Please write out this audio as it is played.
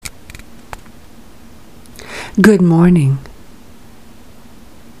Good morning.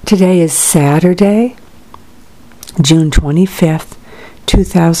 Today is Saturday, June 25th,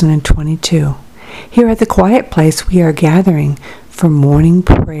 2022. Here at the Quiet Place, we are gathering for morning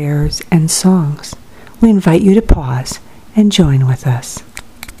prayers and songs. We invite you to pause and join with us.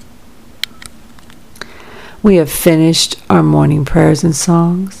 We have finished our morning prayers and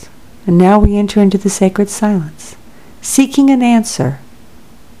songs, and now we enter into the sacred silence, seeking an answer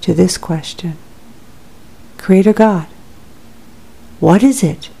to this question. Creator God, what is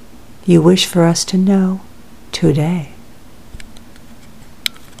it you wish for us to know today?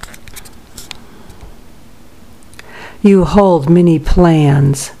 You hold many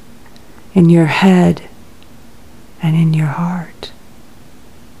plans in your head and in your heart.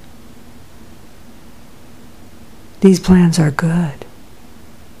 These plans are good,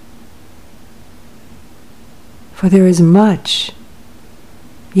 for there is much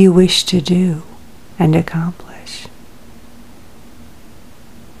you wish to do and accomplish.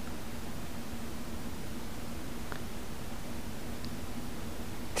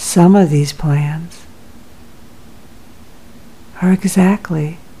 Some of these plans are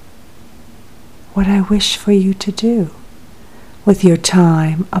exactly what I wish for you to do with your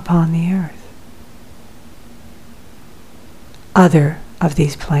time upon the earth. Other of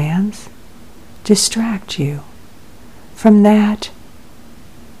these plans distract you from that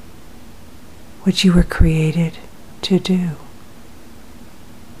which you were created to do.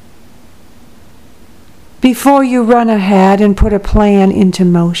 Before you run ahead and put a plan into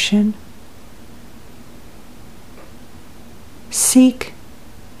motion, seek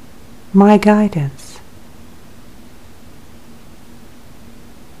my guidance.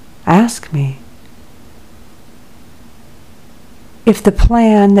 Ask me if the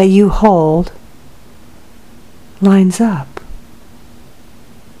plan that you hold lines up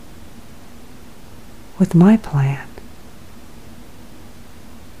with my plan,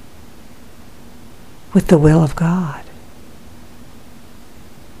 with the will of God.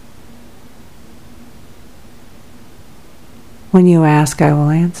 When you ask, I will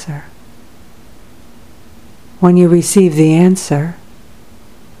answer. When you receive the answer,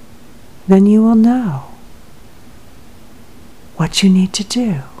 then you will know what you need to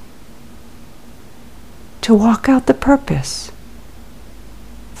do to walk out the purpose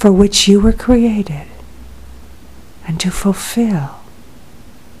for which you were created and to fulfill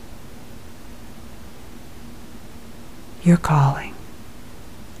your calling.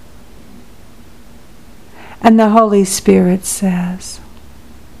 And the Holy Spirit says,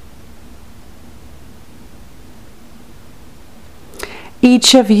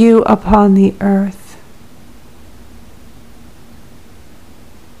 each of you upon the earth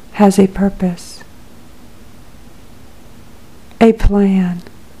has a purpose, a plan,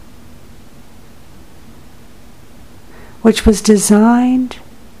 which was designed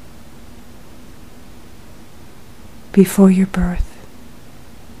before your birth.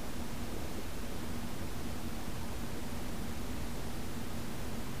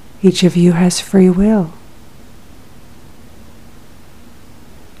 Each of you has free will.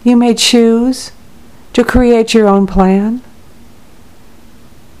 You may choose to create your own plan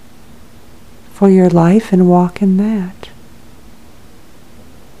for your life and walk in that.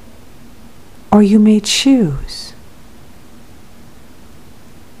 Or you may choose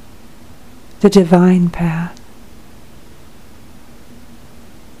the divine path,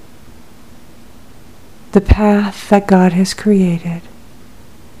 the path that God has created,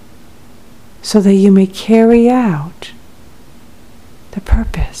 so that you may carry out the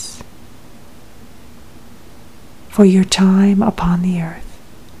purpose for your time upon the earth.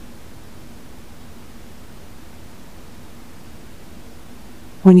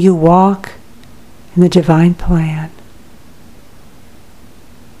 When you walk in the divine plan,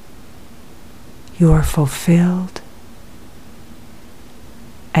 you are fulfilled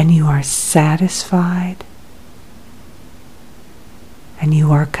and you are satisfied and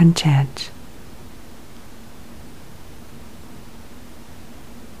you are content.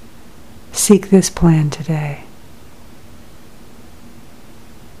 Seek this plan today.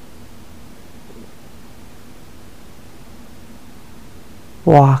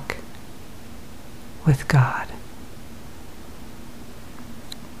 Walk with God.